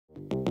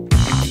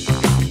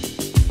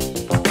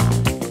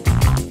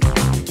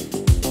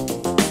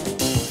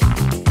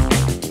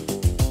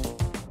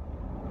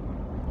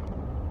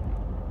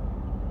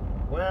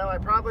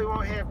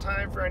don't have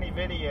time for any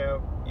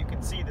video, you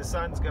can see the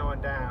sun's going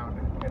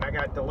down, and I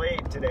got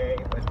delayed today.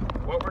 But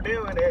what we're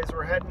doing is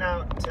we're heading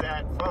out to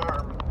that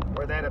farm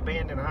where that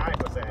abandoned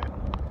hive was at.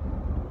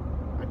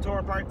 I tore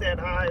apart that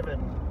hive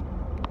and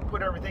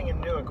put everything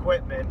in new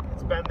equipment.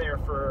 It's been there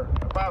for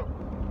about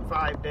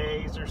 5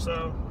 days or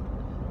so.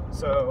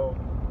 So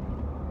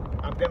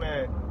I'm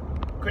gonna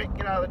quick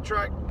get out of the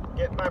truck,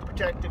 get my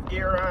protective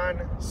gear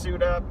on,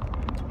 suit up,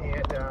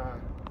 and then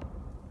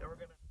we're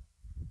gonna...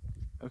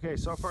 Okay,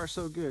 so far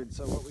so good.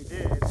 So what we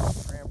did,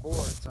 ran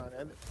boards on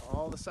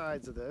all the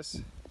sides of this.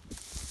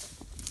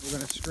 We're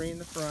gonna screen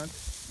the front,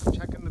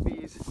 checking the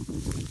bees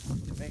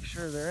to make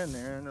sure they're in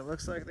there, and it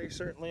looks like they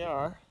certainly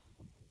are.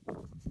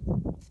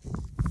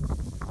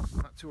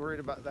 Not too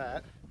worried about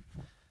that.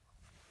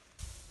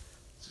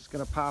 Just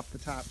gonna pop the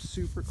top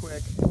super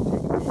quick, take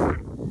a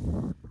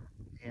bead,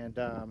 and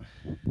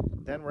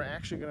then we're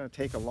actually gonna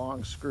take a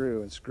long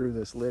screw and screw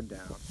this lid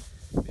down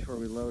before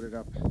we load it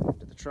up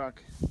into the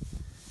truck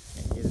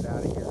and get it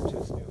out of here to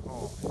its new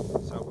home.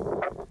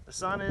 So the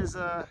sun is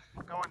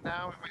going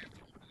down. We might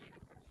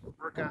have to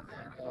work on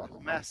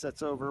that mess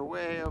that's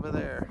way over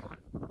there.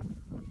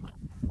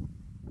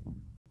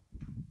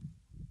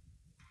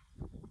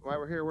 While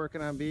we're here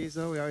working on bees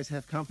though, we always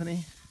have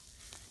company.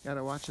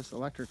 Gotta watch this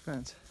electric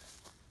fence.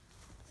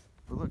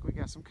 But look, we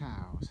got some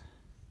cows.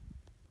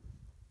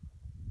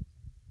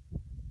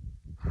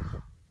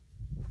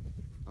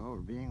 Oh, we're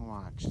being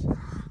watched.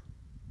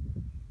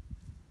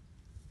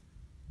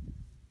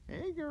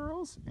 Hey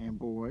girls and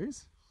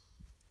boys.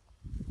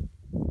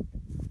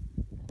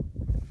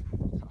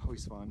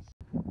 Always fun.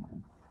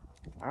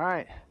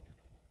 Alright.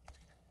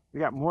 We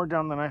got more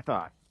done than I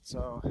thought.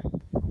 So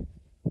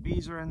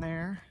bees are in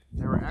there.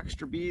 There were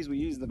extra bees. We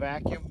used the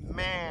vacuum.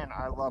 Man,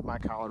 I love my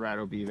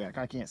Colorado bee vac.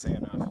 I can't say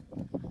enough.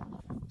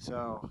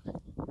 So,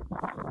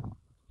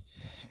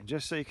 and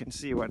just so you can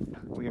see what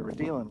we were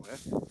dealing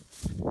with,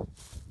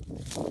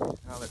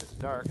 now that it's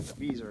dark and the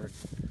bees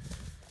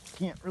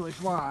can't really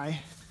fly.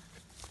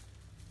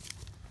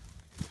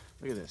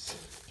 Look at this.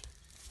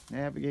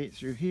 Navigate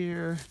through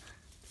here,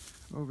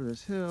 over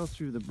this hill,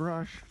 through the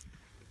brush,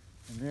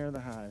 and there are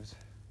the hives.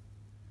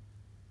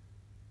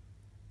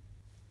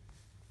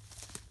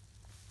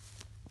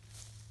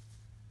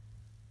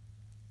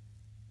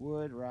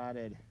 Wood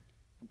rotted,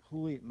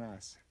 complete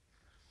mess.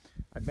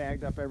 I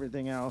bagged up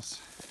everything else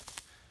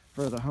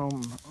for the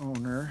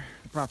homeowner,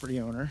 the property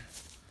owner,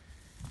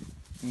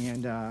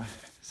 and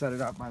set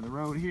it up by the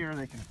road here.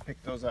 They can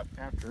pick those up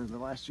after the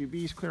last few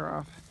bees clear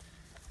off,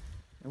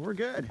 and we're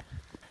good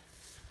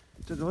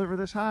to deliver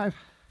this hive.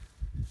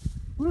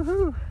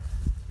 Woohoo!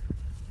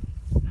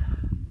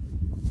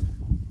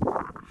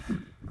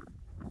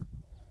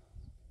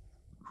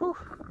 Whew,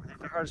 I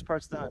think the hardest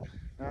part's done.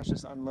 Now it's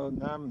just unloading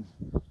them,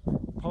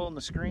 pulling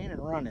the screen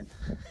and running.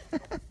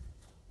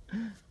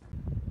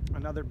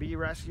 Another bee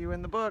rescue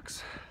in the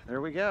books.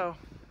 There we go.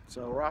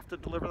 So we're off to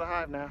deliver the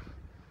hive now.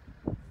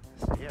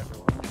 See you,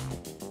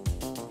 everyone.